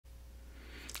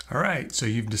All right, so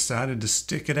you've decided to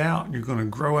stick it out. You're going to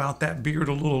grow out that beard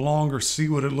a little longer, see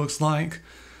what it looks like.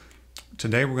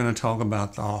 Today we're going to talk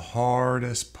about the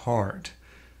hardest part.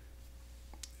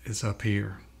 It's up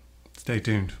here. Stay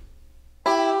tuned.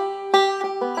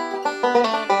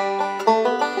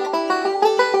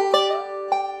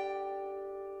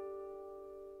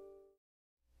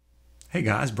 Hey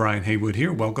guys, Brian Haywood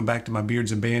here. Welcome back to my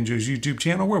Beards and Banjos YouTube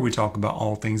channel where we talk about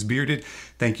all things bearded.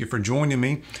 Thank you for joining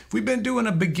me. We've been doing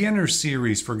a beginner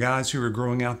series for guys who are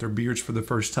growing out their beards for the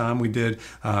first time. We did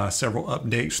several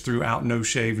updates throughout No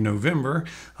Shave November,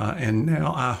 and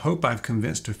now I hope I've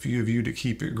convinced a few of you to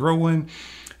keep it growing.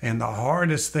 And the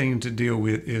hardest thing to deal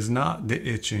with is not the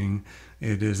itching.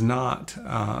 It is not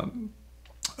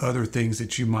other things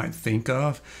that you might think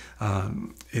of.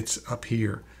 It's up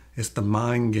here. It's the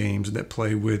mind games that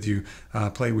play with you,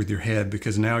 play with your head,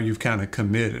 because now you've kind of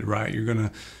committed, right? You're going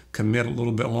to commit a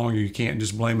little bit longer. You can't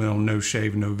just blame it on No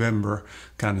Shave November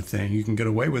kind of thing. You can get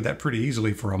away with that pretty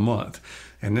easily for a month.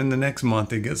 And then the next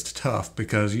month it gets tough,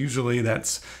 because usually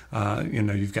that's,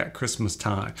 you've got Christmas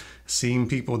time, seeing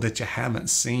people that you haven't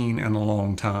seen in a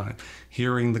long time,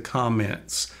 hearing the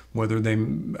comments, whether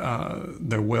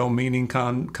they're well-meaning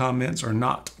comments or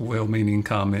not well-meaning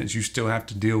comments, you still have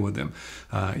to deal with them.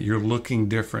 You're looking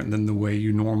different than the way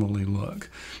you normally look.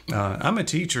 I'm a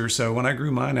teacher, so when I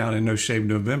grew mine out in No Shave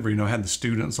November, I had the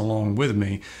students along with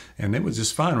me, and it was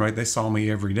just fine, right? They saw me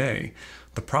every day.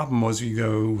 The problem was you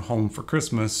go home for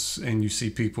Christmas and you see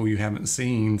people you haven't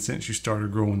seen since you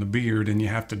started growing the beard, and you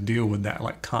have to deal with that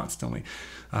like constantly,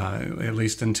 at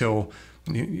least until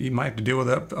you might have to deal with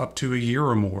it up to a year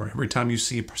or more. Every time you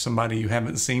see somebody you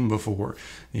haven't seen before,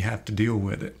 you have to deal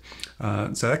with it.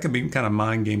 So that can be kind of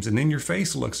mind games. And then your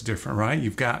face looks different, right?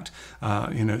 You've got,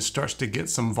 it starts to get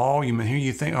some volume, and here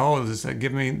you think, oh, does that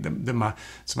give me,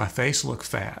 does my face look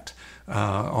fat?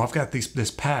 Oh, I've got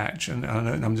this patch, and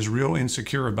I'm just real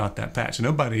insecure about that patch.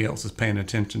 Nobody else is paying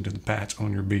attention to the patch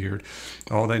on your beard.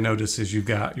 All they notice is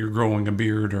you're growing a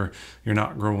beard or you're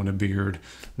not growing a beard.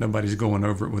 Nobody's going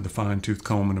over it with a fine-tooth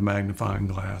comb and a magnifying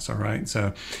glass, all right? So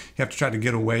you have to try to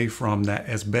get away from that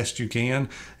as best you can.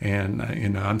 And,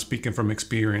 I'm speaking from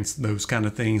experience. Those kind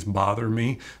of things bother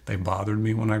me. They bothered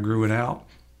me when I grew it out.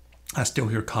 I still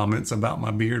hear comments about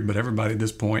my beard, but everybody at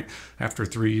this point, after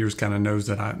 3 years, kind of knows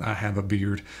that I have a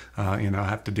beard. I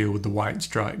have to deal with the white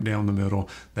stripe down the middle.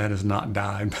 That is not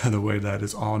dyed, by the way. That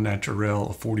is all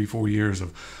natural, 44 years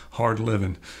of hard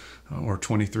living, or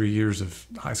 23 years of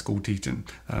high school teaching,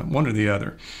 one or the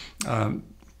other.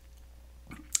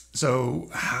 So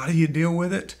how do you deal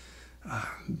with it?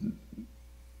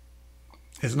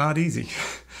 It's not easy.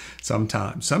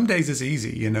 Sometimes. Some days it's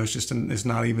easy, it's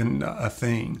not even a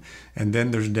thing. And then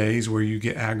there's days where you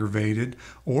get aggravated,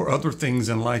 or other things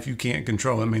in life you can't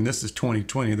control. I mean, this is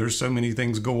 2020. There's so many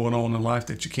things going on in life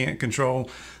that you can't control.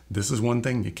 This is one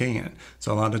thing you can.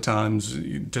 So a lot of times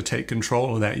to take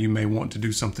control of that, you may want to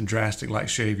do something drastic like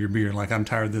shave your beard. Like, I'm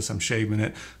tired of this, I'm shaving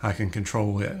it, I can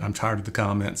control it. I'm tired of the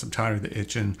comments, I'm tired of the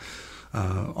itching.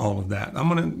 All of that.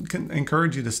 I'm going to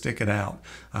encourage you to stick it out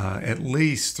at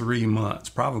least 3 months,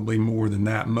 probably more than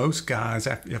that. Most guys,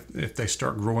 if they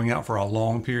start growing out for a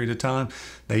long period of time,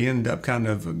 they end up kind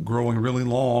of growing really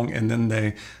long, and then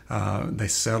they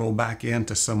settle back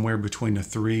into somewhere between a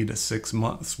 3 to 6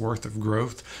 months worth of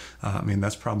growth.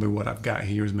 That's probably what I've got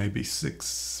here, is maybe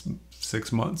six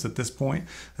months at this point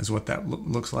is what that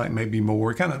looks like, maybe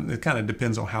more. It kind of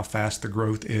depends on how fast the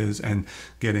growth is, and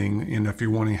getting, if you're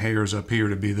wanting hairs up here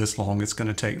to be this long, it's going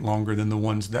to take longer than the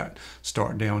ones that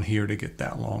start down here to get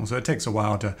that long. So it takes a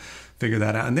while to figure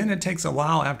that out. And then it takes a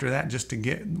while after that just to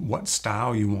get what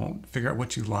style you want, figure out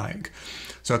what you like.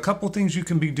 So a couple things you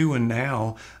can be doing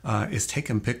now is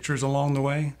taking pictures along the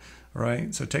way.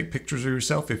 Right? So take pictures of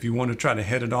yourself. If you want to try to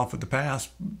head it off with the past,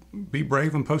 be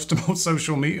brave and post them on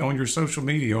social media, on your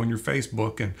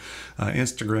Facebook and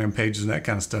Instagram pages and that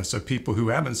kind of stuff. So people who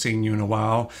haven't seen you in a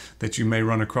while that you may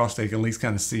run across, they can at least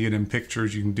kind of see it in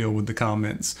pictures. You can deal with the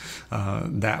comments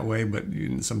that way. But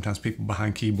sometimes people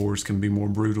behind keyboards can be more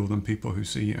brutal than people who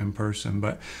see you in person.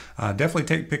 But definitely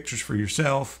take pictures for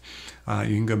yourself.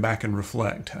 You can go back and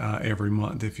reflect every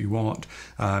month if you want.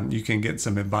 You can get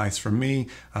some advice from me.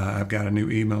 I've got a new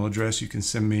email address. You can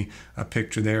send me a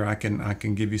picture there. I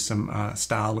can give you some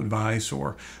style advice,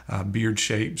 or beard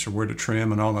shapes, or where to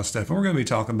trim and all that stuff. And we're going to be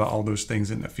talking about all those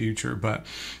things in the future. But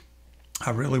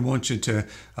I really want you to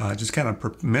just kind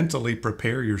of mentally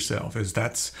prepare yourself.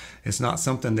 It's not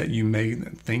something that you may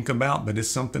think about, but it's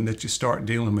something that you start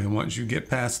dealing with. Once you get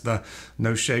past the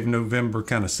no shave November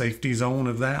kind of safety zone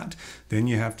of that, then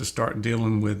you have to start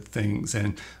dealing with things.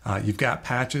 And you've got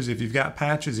patches. If you've got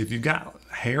patches, if you've got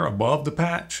hair above the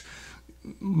patch,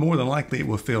 more than likely it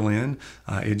will fill in.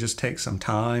 It just takes some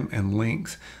time and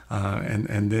length.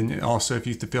 And then also, if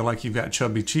you feel like you've got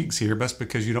chubby cheeks here, that's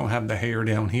because you don't have the hair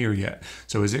down here yet.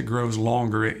 So as it grows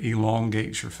longer, it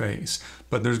elongates your face.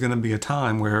 But there's going to be a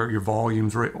time where your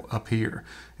volume's right up here,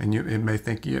 and you may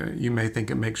think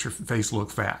it makes your face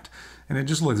look fat. And it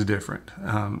just looks different.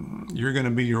 You're going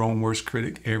to be your own worst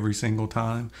critic every single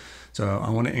time. So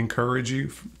I want to encourage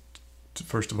you,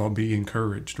 first of all, be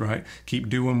encouraged, right? Keep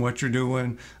doing what you're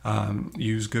doing.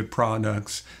 Use good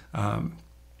products,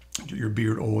 your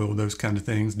beard oil, those kind of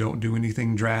things. Don't do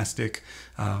anything drastic.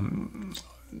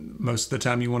 Most of the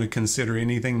time you want to consider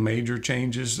anything major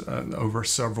changes over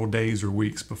several days or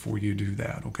weeks before you do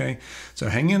that, okay? So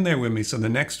hang in there with me. So the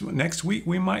next week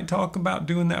we might talk about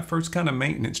doing that first kind of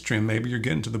maintenance trim. Maybe you're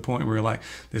getting to the point where you're like,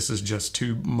 this is just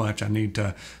too much. I need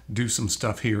to do some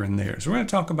stuff here and there. So we're going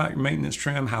to talk about your maintenance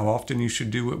trim, how often you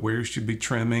should do it, where you should be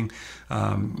trimming,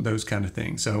 those kind of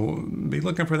things. So be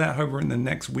looking for that over in the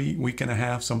next week and a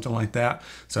half, something like that.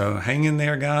 So hang in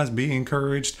there, guys. Be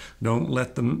encouraged. Don't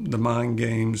let the mind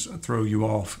games throw you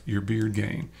off your beard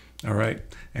game. All right.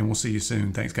 And we'll see you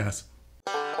soon. Thanks, guys.